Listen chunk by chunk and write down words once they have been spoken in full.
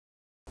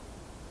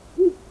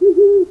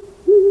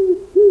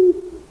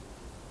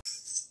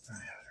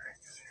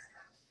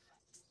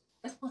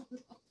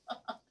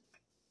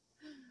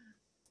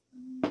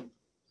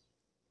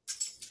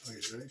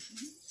Ready?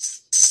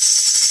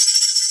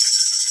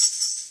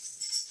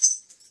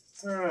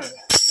 All right.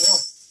 Well,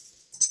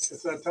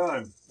 it's that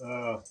time.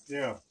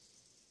 Yeah.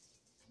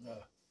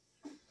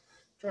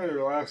 Trying to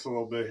relax a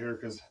little bit here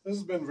because this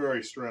has been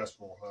very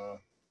stressful.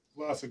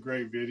 Lots of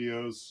great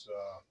videos.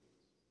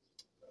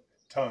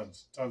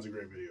 Tons of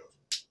great videos.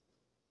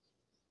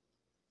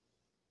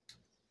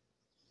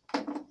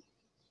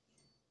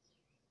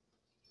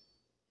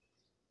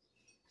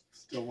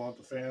 Still want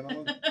the fan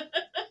on?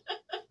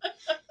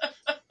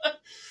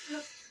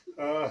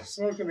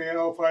 Smoking the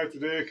owl pipe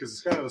today because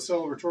it's kind of a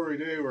celebratory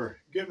day. We're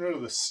getting rid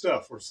of the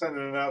stuff. We're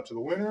sending it out to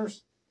the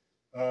winners.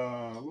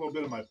 A little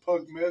bit of my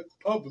pub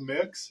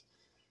mix.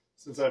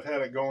 Since I've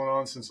had it going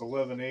on since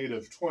 11/8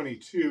 of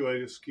 22, I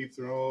just keep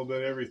throwing a little bit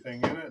of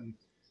everything in it, and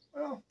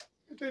well,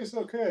 it tastes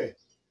okay.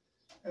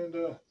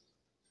 And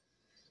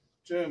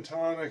gin and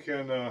tonic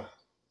and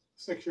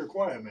Stick Your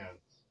Quiet Man,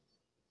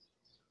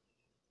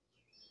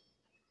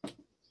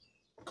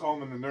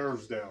 calming the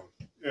nerves down.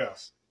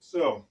 Yes.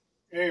 So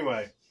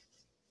anyway,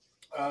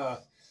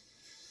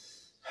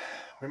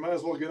 we might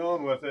as well get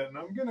on with it, and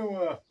I'm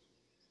gonna.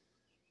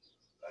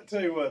 I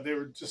tell you what, they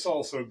were just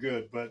all so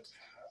good, but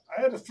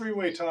I had a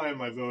three-way tie in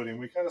my voting.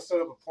 We kind of set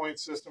up a point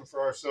system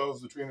for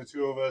ourselves between the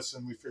two of us,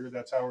 and we figured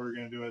that's how we were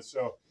going to do it.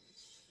 So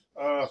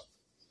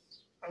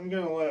I'm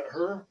going to let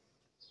her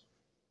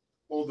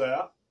hold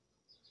that.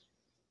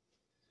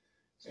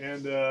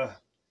 And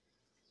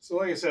so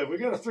like I said, we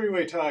got a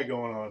three-way tie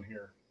going on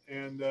here.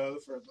 And the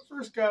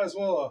first guy as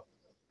well,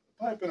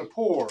 a pipe and a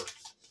pour.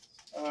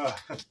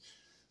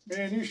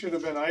 Man, you should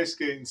have been ice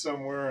skating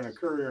somewhere in a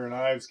Courier and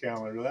Ives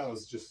calendar. That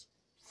was just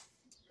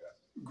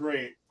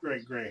great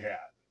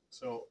hat.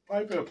 So,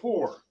 pipe and a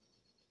pour.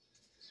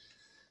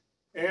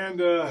 And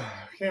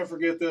can't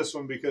forget this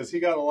one because he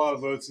got a lot of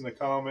votes in the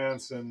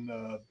comments, and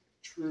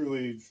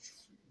truly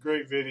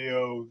great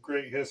video,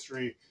 great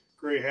history,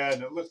 great hat,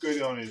 and it looked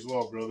good on you as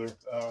well, brother.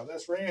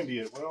 That's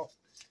Randy at, well,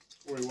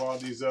 before we wad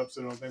these up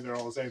so I don't think they're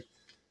all the same.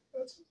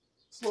 That's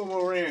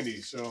little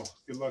Randy, so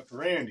good luck to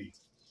Randy.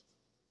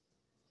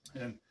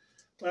 And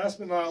last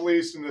but not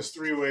least in this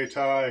three-way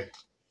tie,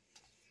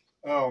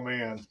 oh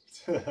man,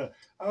 I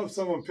hope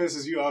someone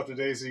pisses you off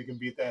today so you can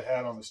beat that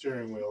hat on the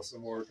steering wheel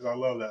some more because I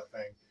love that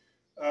thing.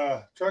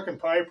 Truck and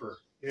Piper,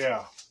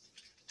 yeah.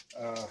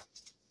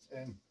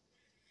 And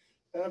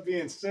that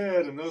being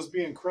said, and those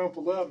being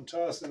crumpled up and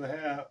tossed in the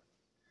hat,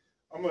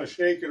 I'm going to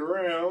shake it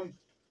around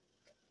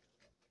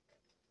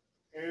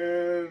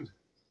and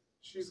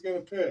she's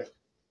going to pick.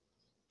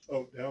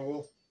 Oh, down,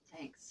 Will.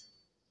 Thanks.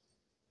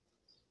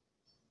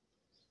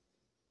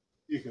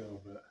 You can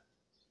open it.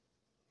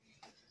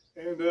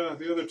 And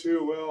the other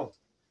two, well,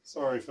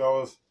 sorry,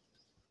 fellas.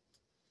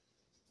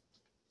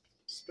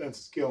 Spence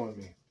is killing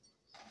me.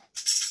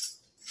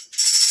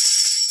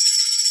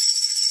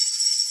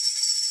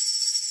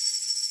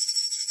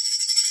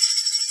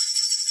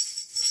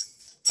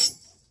 It's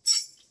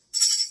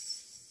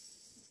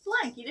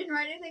blank. You didn't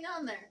write anything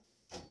on there.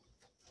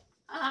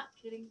 Ah,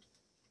 kidding.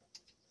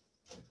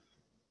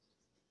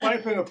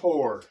 Pipe and a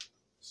pour.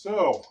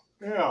 So,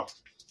 yeah.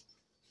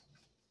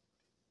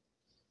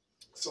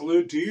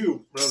 Salute to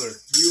you, brother.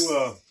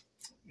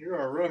 You're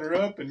our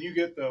runner-up, and you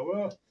get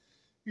the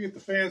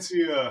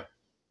fancy beer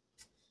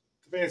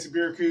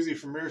koozie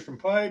from Meerschaum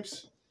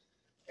Pipes,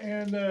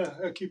 and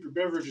keep your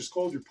beverages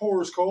cold, your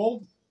pours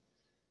cold,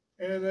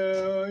 and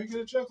you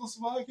get a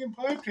Czechoslovakian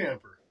pipe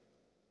tamper.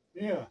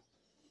 Yeah.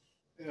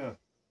 You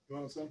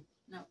want some?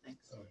 No,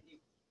 thanks. Oh.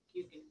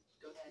 You can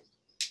go ahead.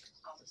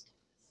 I'll just take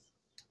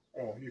this.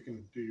 Oh, you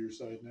can do your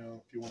side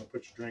now if you want to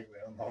put your drink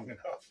down long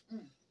enough.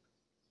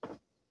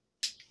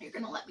 You're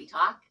going to let me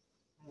talk?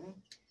 Mm-hmm.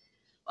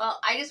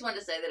 Well, I just wanted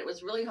to say that it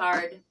was really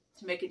hard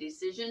to make a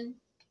decision.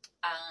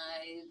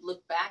 I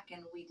looked back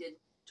and we did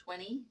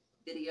 20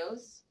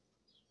 videos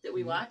that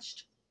we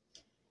watched.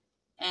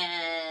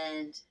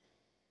 And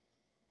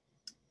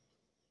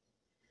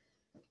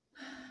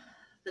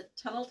the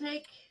tunnel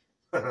take,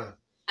 I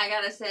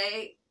got to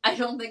say, I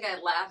don't think I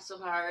laughed so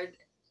hard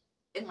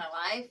in my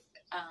life.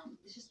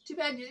 It's just too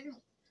bad you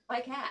didn't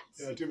like hats.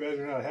 Yeah, too bad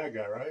you're not a hat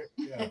guy, right?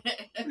 Yeah.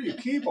 Where do you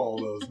keep all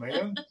those,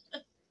 man?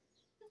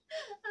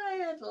 I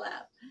had to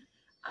laugh.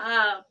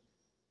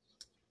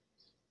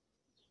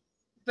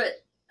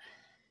 But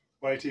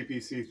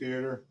YTPC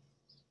Theater,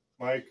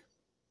 Mike,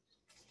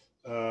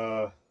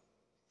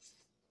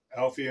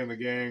 Alfie and the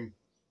gang,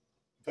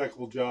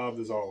 impeccable job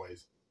as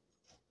always.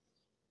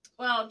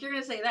 well, if you're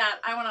going to say that,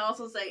 I want to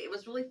also say it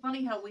was really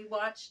funny how we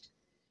watched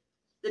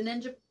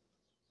the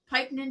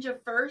Pipe Ninja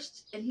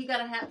first, and he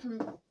got a hat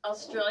from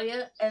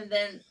Australia, and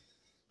then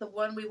the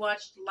one we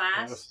watched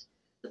last,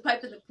 the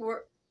Pipe in the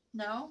Port,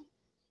 no?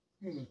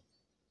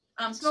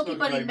 Smoky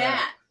Buddy like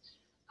Matt.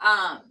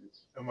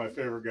 And my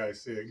favorite guy,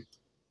 Sig.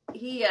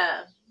 He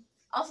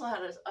also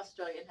had an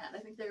Australian hat. I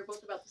think they were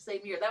both about the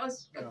same year. That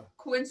was a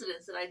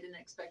coincidence that I didn't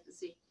expect to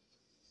see.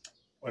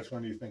 Which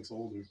one do you think's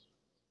older?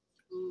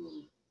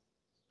 Ooh,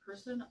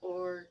 person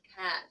or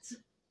cat?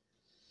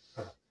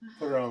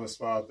 Put her on the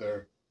spot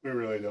there. We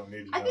really don't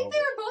need to know. I think they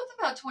were both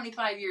about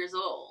 25 years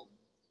old.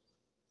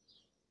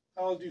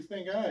 How old do you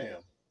think I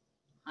am?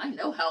 I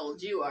know how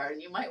old you are,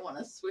 and you might want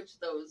to switch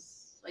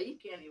those. Like, you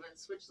can't even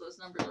switch those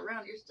numbers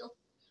around. You're still,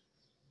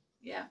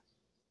 yeah.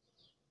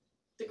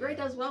 The gray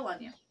does well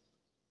on you.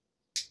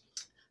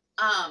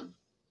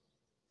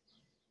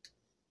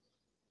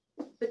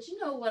 But you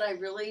know what I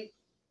really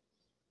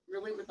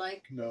would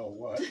like? No,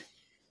 what?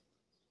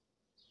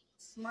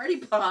 Smarty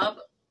Bob.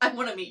 I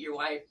want to meet your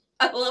wife.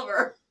 I love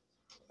her.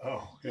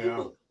 Oh,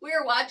 yeah. We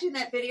were watching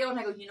that video, and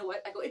I go, you know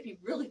what? I go, it'd be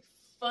really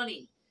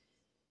funny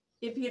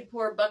if he'd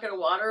pour a bucket of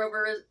water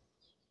over it,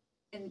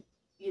 and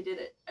you did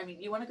it. I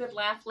mean, you want a good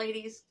laugh,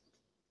 ladies?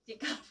 You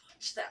gotta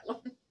watch that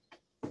one.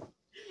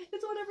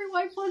 It's what every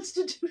wife wants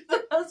to do to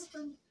their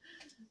husband.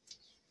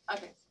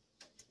 Okay.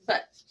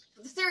 But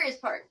the serious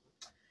part.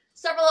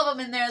 Several of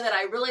them in there that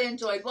I really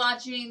enjoyed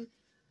watching.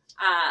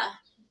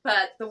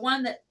 But the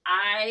one that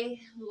I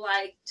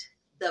liked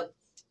the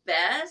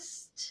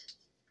best,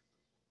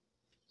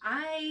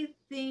 I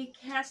think,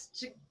 has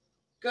to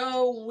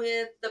go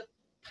with the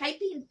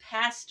piping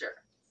pastor.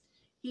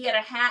 He had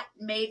a hat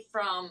made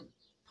from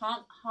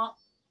palm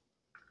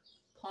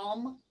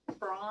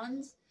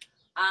bronze.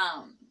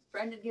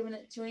 Friend had given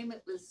it to him.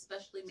 It was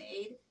specially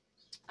made.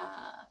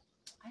 I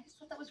just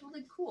thought that was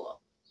really cool.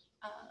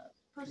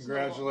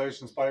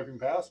 Congratulations, piping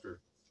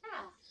pastor.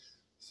 Yeah.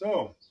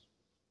 So,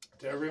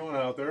 to everyone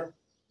out there,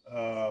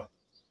 I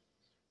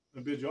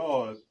bid you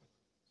all a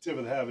tip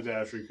of the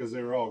haberdashery because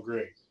they were all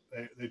great.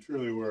 They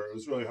truly were. It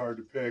was really hard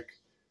to pick.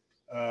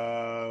 We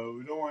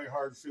don't want any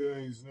hard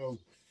feelings, no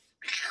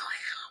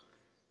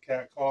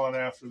cat calling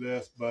after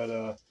this,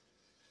 but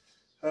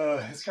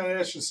it's kind of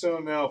etched in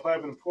stone now.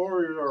 Piping and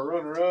Pour, you're our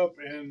runner-up,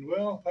 and,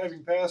 well,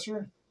 piping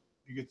pastor,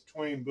 you get the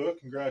Twain book.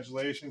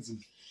 Congratulations,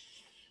 and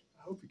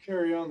I hope you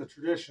carry on the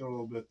tradition a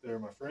little bit there,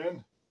 my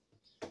friend.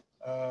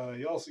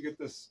 You also get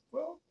this,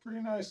 well,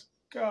 pretty nice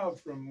gob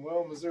from,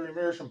 well, Missouri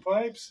American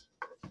Pipes.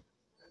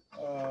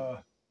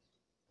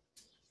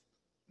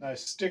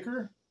 Nice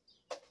sticker.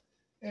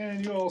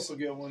 And you also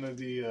get one of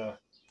the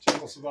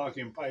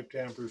Czechoslovakian pipe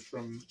tampers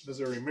from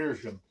Missouri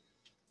American.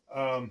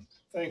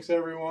 Thanks,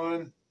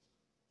 everyone.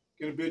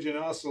 Going to bid you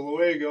an hasta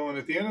luego. And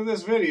at the end of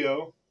this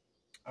video,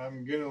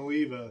 I'm going to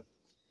leave a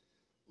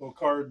little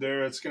card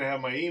there. It's going to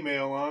have my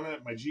email on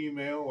it, my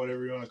Gmail,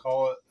 whatever you want to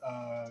call it.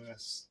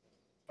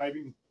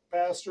 Piping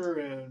pastor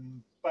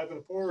and piping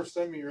and pour.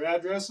 Send me your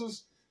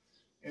addresses,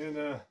 and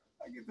I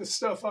get this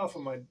stuff off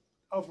of my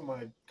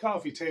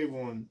coffee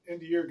table and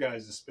into your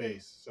guys'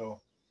 space. So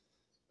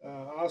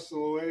hasta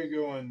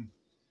luego, and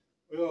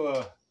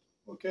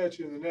we'll catch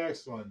you in the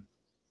next one.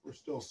 We're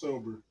still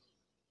sober.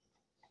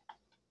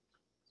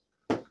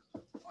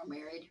 Or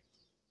married.